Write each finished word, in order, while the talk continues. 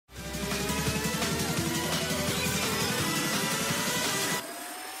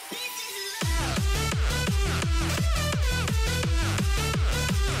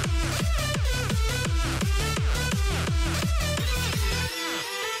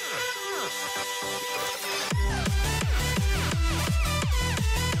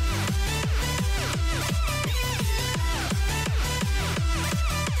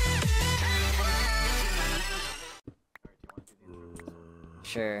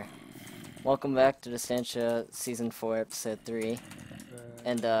Sure. Welcome back to Distantia Season 4, Episode 3.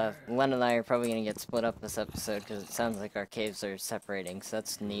 And, Len and I are probably gonna get split up this episode because it sounds like our caves are separating, so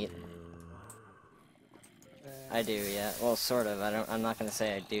that's neat. I do, yeah. Well, sort of. I'm not gonna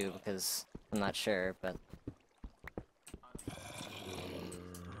say I do because I'm not sure, but...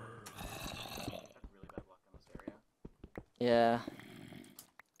 Yeah.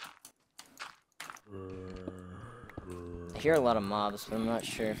 I hear a lot of mobs, but I'm not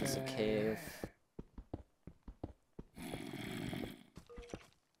sure if it's a cave.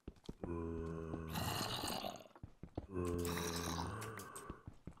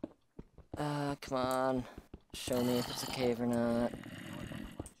 Come on. Show me if it's a cave or not.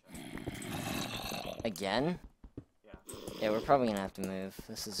 Again? Yeah, we're probably gonna have to move.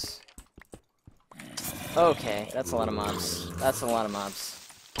 This is... Okay, that's a lot of mobs. That's a lot of mobs.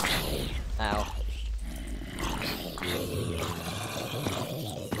 Ow.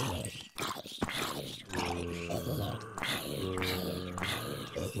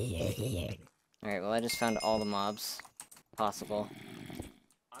 Alright, well I just found all the mobs possible.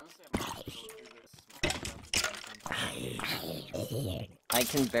 I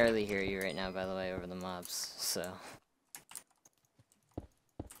can barely hear you right now, by the way, over the mobs, so...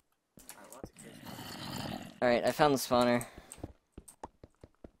 Alright, I found the spawner.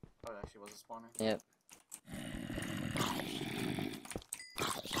 Oh, it actually was a spawner? Yep.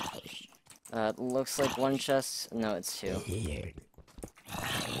 Looks like one chest. No, it's two.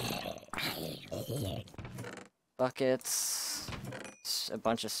 Buckets. A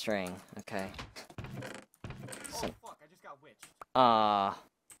bunch of string. Okay. So, oh, fuck, I just got witched.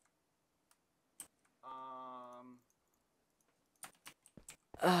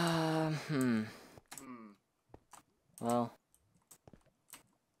 Well.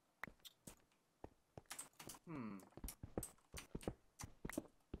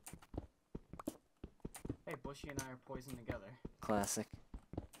 Hey, Bushy and I are poisoned together. Classic.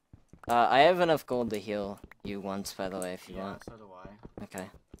 I have enough gold to heal you once, by the way, if you want. Yeah, so do I. Okay.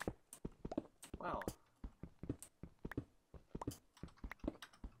 Well.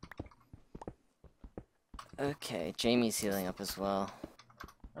 Okay, Jamie's healing up as well.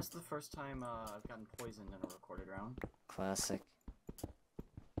 That's the first time I've gotten poisoned in a recorded round. Classic.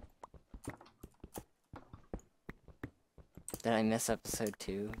 Did I miss episode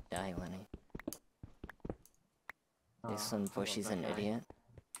 2? Die, Lenny. This one, Bushy's an idiot.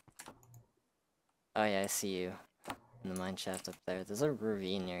 Oh yeah, I see you. In the mine shaft up there. There's a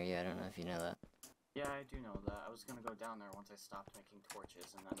ravine near you, I don't know if you know that. Yeah, I do know that. I was gonna go down there once I stopped making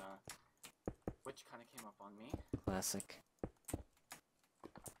torches, and then, witch kinda came up on me. Classic.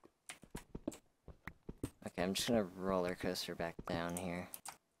 Okay, I'm just gonna roller coaster back down here.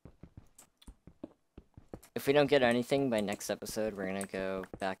 If we don't get anything by next episode, we're gonna go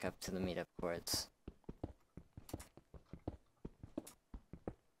back up to the meetup courts.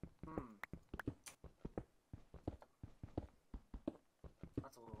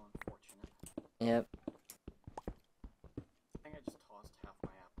 That's a little unfortunate. Yep. I think I just tossed half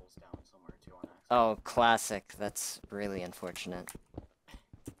my apples down somewhere too on accident. Oh, classic. That's really unfortunate.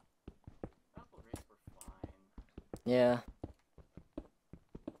 Apple rates were fine. Yeah.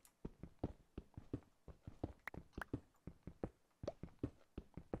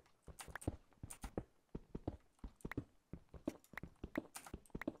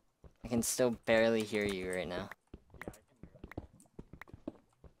 I can still barely hear you right now. Yeah, I can hear you.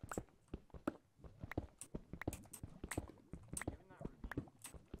 Are you in that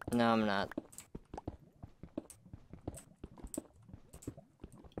ravine? No, I'm not.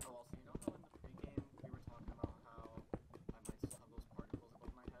 Oh, also, you know how in the pregame we were talking about how I might still have those particles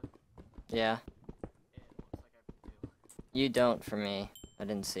above my head? Yeah. It looks like I do. You don't for me. I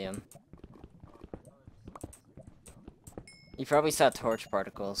didn't see them. You probably saw torch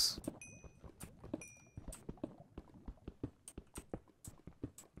particles.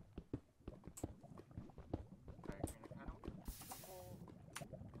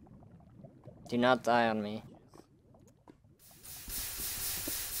 Do not die on me.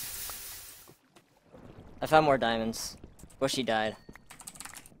 I found more diamonds. Bushy died.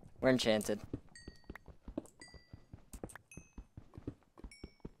 We're enchanted.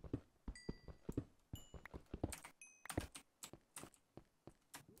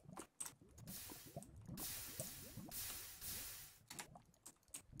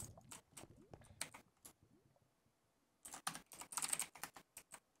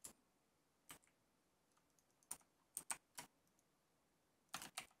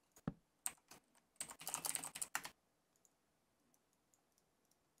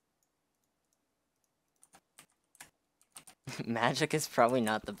 Magic is probably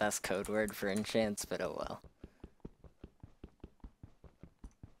not the best code word for enchants, but oh well.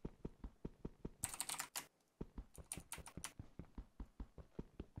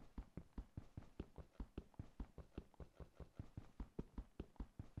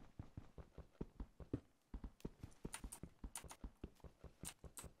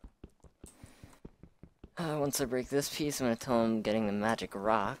 Once I break this piece, I'm gonna tell him getting the magic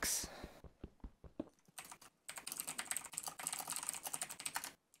rocks.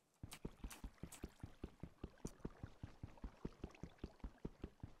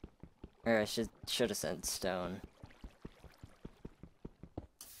 Or I should have sent stone.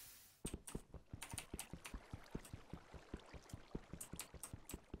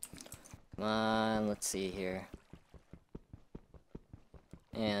 Come on, let's see here.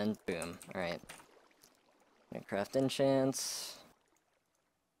 And boom. Alright. Gonna craft enchants.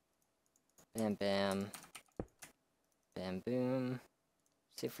 Bam bam. Bam boom.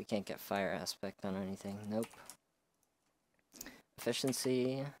 See if we can't get fire aspect on anything. Nope.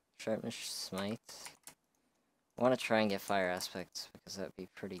 Efficiency. Sharpness smite. I want to try and get fire aspects because that would be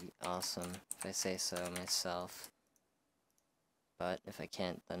pretty awesome if I say so myself. But if I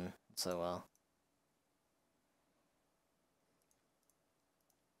can't, then so well.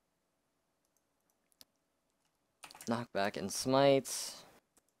 Knockback and smites.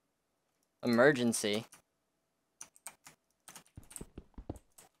 Emergency.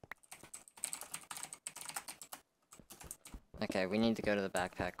 Okay, we need to go to the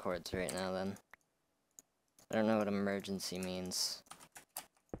backpack cords right now then. I don't know what emergency means.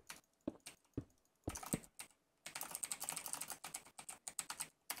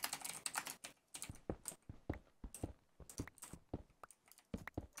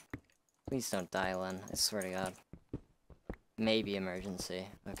 Please don't die, Len. I swear to God. Maybe emergency.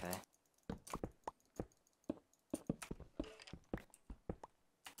 Okay.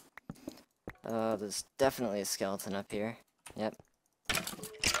 There's definitely a skeleton up here. Yep.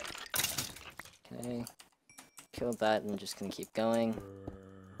 Okay. Killed that and just gonna keep going.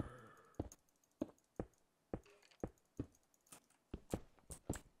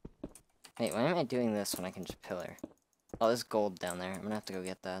 Wait, why am I doing this when I can just pillar? Oh, there's gold down there. I'm gonna have to go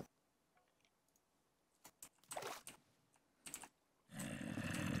get that.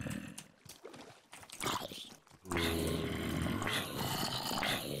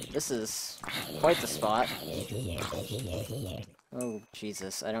 This is quite the spot. Oh,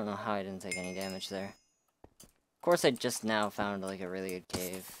 Jesus. I don't know how I didn't take any damage there. Of course, I just now found, like, a really good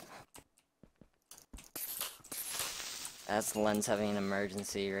cave. That's Len's having an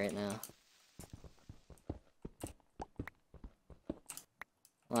emergency right now.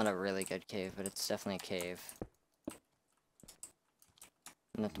 Not a really good cave, but it's definitely a cave.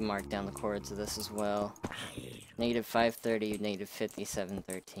 I'm gonna have to mark down the chords of this as well. Negative 530, negative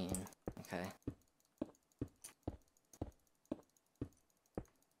 5713. Okay.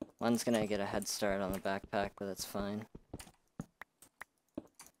 Len's gonna get a head start on the backpack, but that's fine.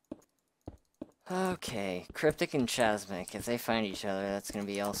 Okay, Cryptic and Chasmic. If they find each other, that's gonna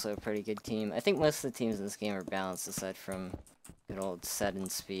be also a pretty good team. I think most of the teams in this game are balanced, aside from good old Set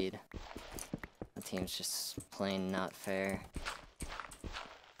and Speed. The team's just plain not fair.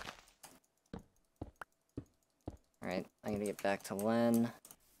 Alright, I'm gonna get back to Len.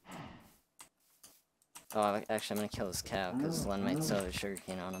 Oh, actually, I'm gonna kill this cow, because Len might sell the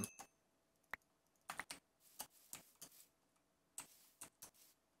sugarcane on him.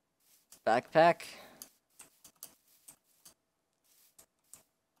 Backpack?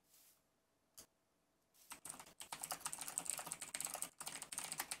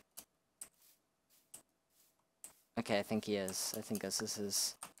 Okay, I think he is. I think this is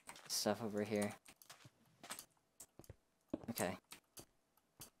his stuff over here. Okay.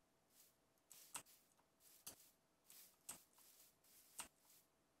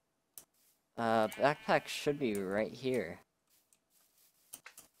 Backpack should be right here.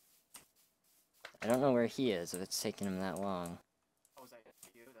 I don't know where he is, if it's taking him that long. Oh, is that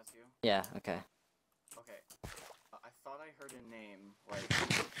you? That's you? Yeah, okay. Okay. I thought I heard a name, like,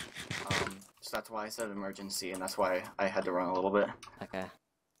 so that's why I said emergency, and that's why I had to run a little bit. Okay.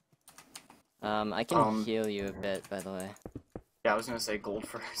 I can heal you a bit, by the way. Yeah, I was gonna say gold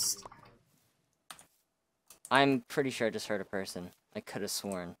first. I'm pretty sure I just heard a person. I could have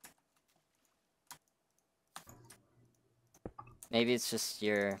sworn. Maybe it's just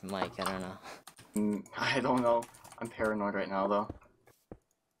your mic, I don't know. I don't know. I'm paranoid right now, though.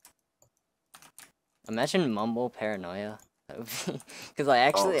 Imagine mumble paranoia. That would be... Because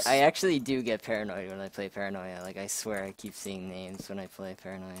I actually do get paranoid when I play Paranoia. Like, I swear I keep seeing names when I play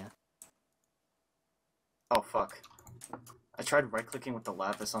Paranoia. Oh, fuck. I tried right-clicking with the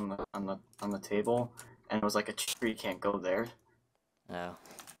lapis on the table, and it was like a tree can't go there. Oh.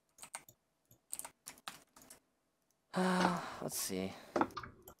 Let's see.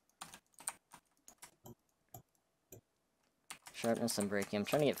 Sharpness and breaking. I'm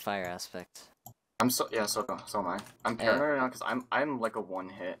trying to get fire aspect. So am I. I'm Yeah. paranoid now because I'm like a one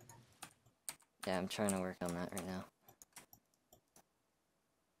hit. Yeah, I'm trying to work on that right now.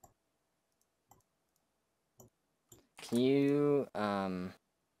 Can you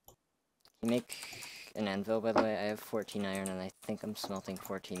make an anvil, by the way? I have 14 iron, and I think I'm smelting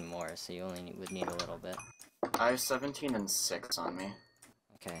 14 more, so you only would need a little bit. I have 17 and 6 on me.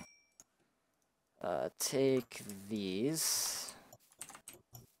 Okay. Take these.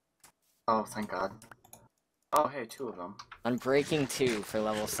 Oh, thank God. Oh, hey, 2 of them. On breaking 2 for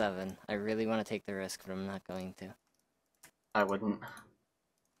level 7. I really want to take the risk, but I'm not going to. I wouldn't.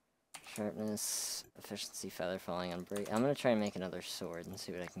 Sharpness, efficiency, feather falling on break. I'm gonna try and make another sword and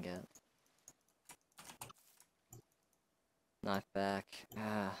see what I can get. Knockback.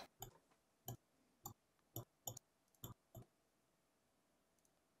 Ah.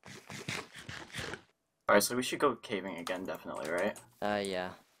 Alright, so we should go caving again, definitely, right? Yeah.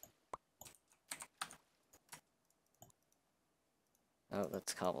 Oh,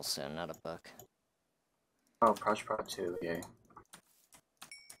 that's cobblestone, not a book. Oh, Proj 2, yay.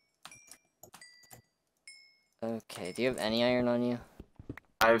 Okay, do you have any iron on you?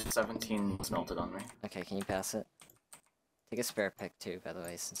 I have 17 smelted on me. Okay, can you pass it? Take a spare pick too, by the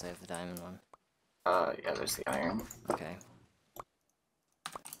way, since I have the diamond one. Yeah, there's the iron. Okay.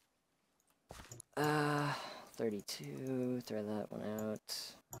 32, throw that one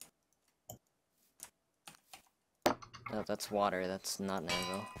out. Oh, that's water, that's not an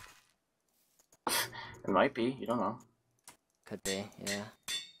anvil. It might be, you don't know. Could be, yeah.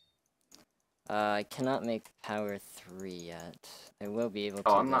 I cannot make power 3 yet. I will be able to,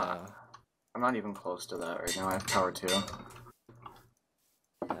 I'm not even close to that right now. I have power 2.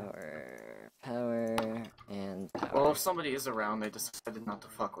 Power, and power. Well, if somebody is around, they decided not to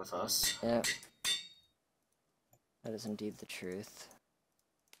fuck with us. Yep. That is indeed the truth.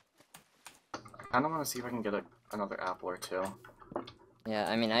 I kinda wanna see if I can get another apple or 2. Yeah,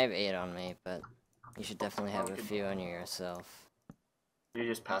 I mean, I have 8 on me, but you should definitely have a few on you yourself. You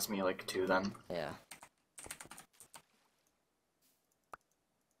just pass me like 2 then. Yeah.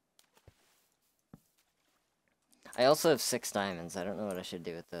 I also have 6 diamonds. I don't know what I should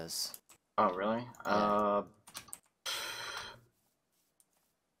do with those. Oh, really? Yeah.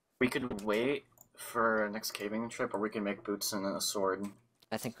 We could wait for our next caving trip, or we can make boots and a sword.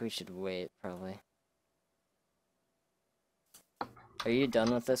 I think we should wait, probably. Are you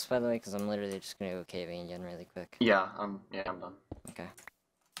done with this, by the way? Because I'm literally just gonna go caving again really quick. Yeah, I'm done. Okay.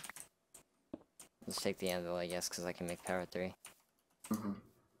 Let's take the anvil, I guess, because I can make power 3. Mm-hmm.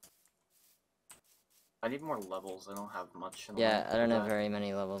 I need more levels. I don't have much. Yeah, I don't have very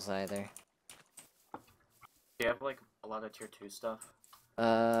many levels either. Do you have, like, a lot of tier 2 stuff?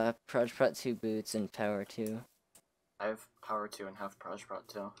 Prot 2 boots and power 2. I have power 2 and have Prot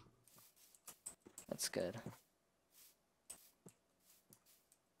 2. That's good.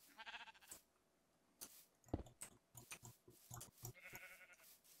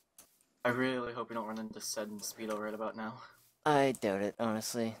 I really hope we don't run into Sed and Speedo right about now. I doubt it,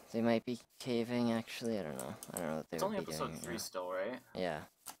 honestly. They might be caving, actually. I don't know. I don't know what they would be doing. It's only episode 3 still, right? Yeah.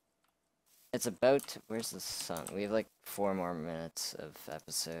 It's about... Where's the sun? We have like 4 more minutes of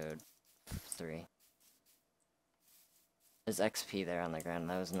episode 3. There's XP there on the ground.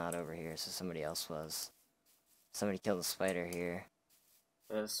 That was not over here, so somebody else was. Somebody killed a spider here.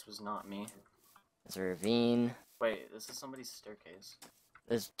 This was not me. There's a ravine. Wait, this is somebody's staircase.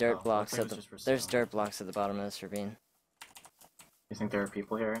 There's dirt blocks at the... There's dirt blocks at the bottom of this ravine. You think there are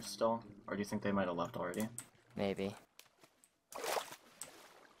people here still? Or do you think they might have left already? Maybe.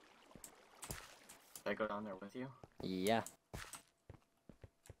 Should I go down there with you? Yeah.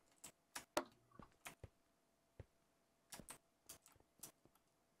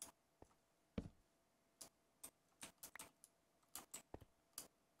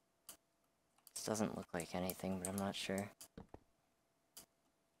 This doesn't look like anything, but I'm not sure.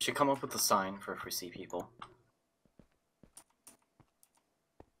 We should come up with a sign for if we see people.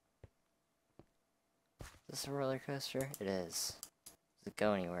 Is this a roller coaster? It is. Does it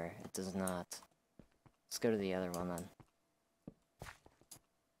go anywhere? It does not. Let's go to the other one then.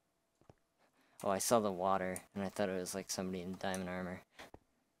 Oh, I saw the water, and I thought it was like somebody in diamond armor.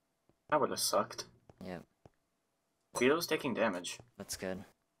 That would have sucked. Yep. Vito's taking damage. That's good.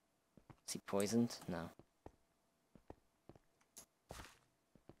 Is he poisoned? No.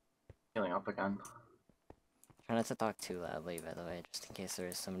 Healing up again. Try not to talk too loudly, by the way, just in case there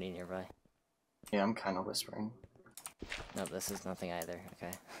is somebody nearby. Yeah, I'm kind of whispering. Nope, this is nothing either.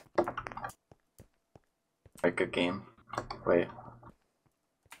 Okay. Alright, good game. Wait.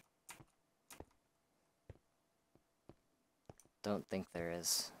 Don't think there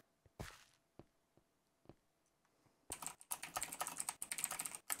is.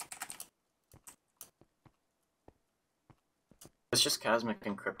 It's just Chasmic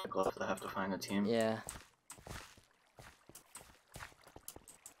and Cryptic left that have to find a team. Yeah.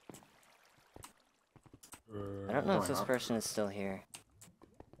 I don't know if Going this up. person is still here.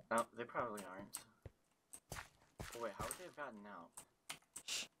 No, they probably aren't. Oh, wait, how would they have gotten out?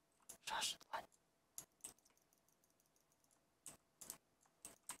 Shh. Josh, what?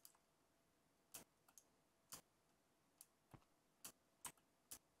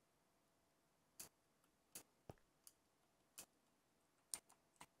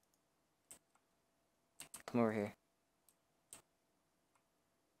 Come over here.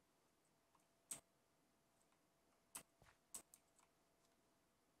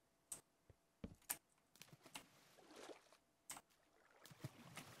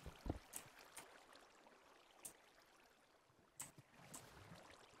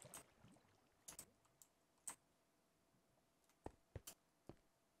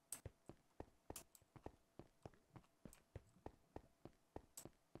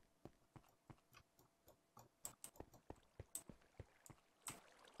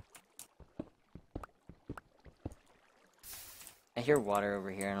 I hear water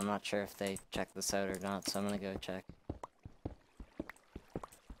over here, and I'm not sure if they checked this out or not, so I'm gonna go check.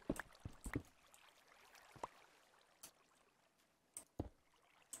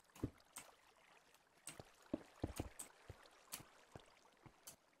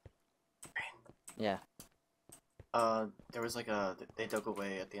 Yeah. There was like they dug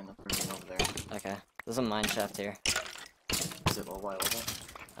away at the end of the room over there. Okay. There's a mine shaft here. Is it, why was it?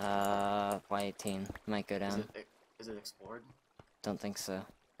 Y18. Might go down. Is it explored? Don't think so.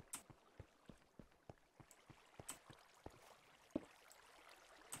 Can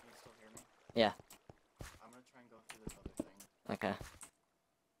you still hear me? Yeah. I'm gonna try and go through this other thing. Okay.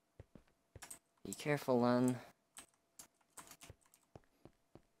 Be careful, Lun.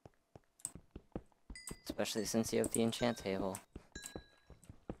 Especially since you have the enchant table.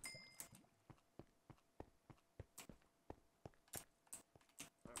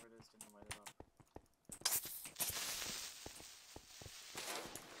 Whoever it is didn't light it up.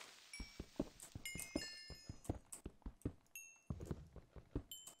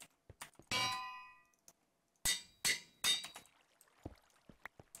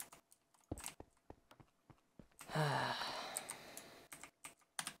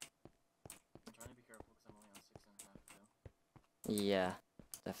 I'm trying to be careful because I'm only on 6.5 too. Yeah,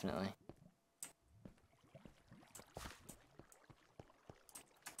 definitely.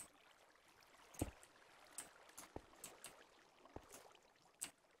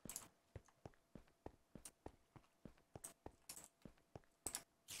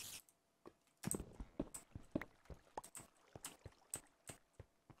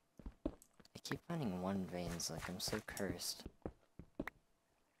 I keep finding one veins, like I'm so cursed.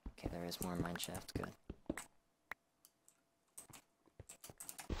 Okay, there is more mine shaft, good.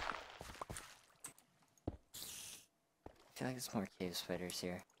 I feel like there's more cave spiders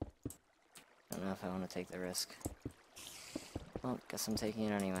here. Don't know if I want to take the risk. Well, guess I'm taking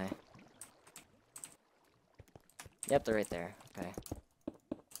it anyway. Yep, they're right there. Okay.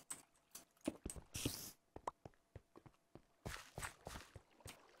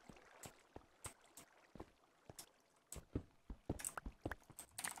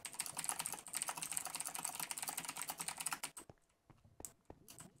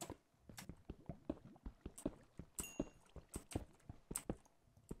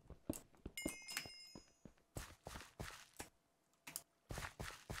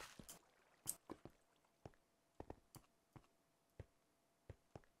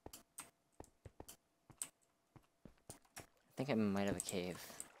 I think I might have a cave.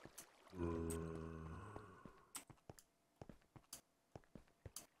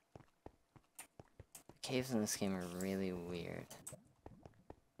 Caves in this game are really weird.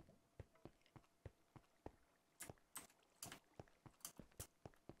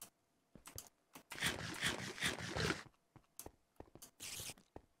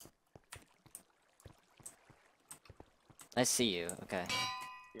 I see you, okay.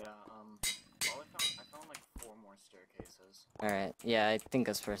 Yeah, well, I found like 4 more staircases. Alright, yeah, I think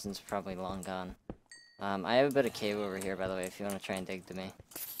this person's probably long gone. I have a bit of cave over here, by the way, if you want to try and dig to me.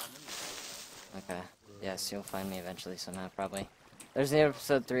 I'm in the Okay. Yes, you'll find me eventually somehow, probably. There's the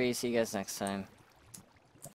episode 3, see you guys next time.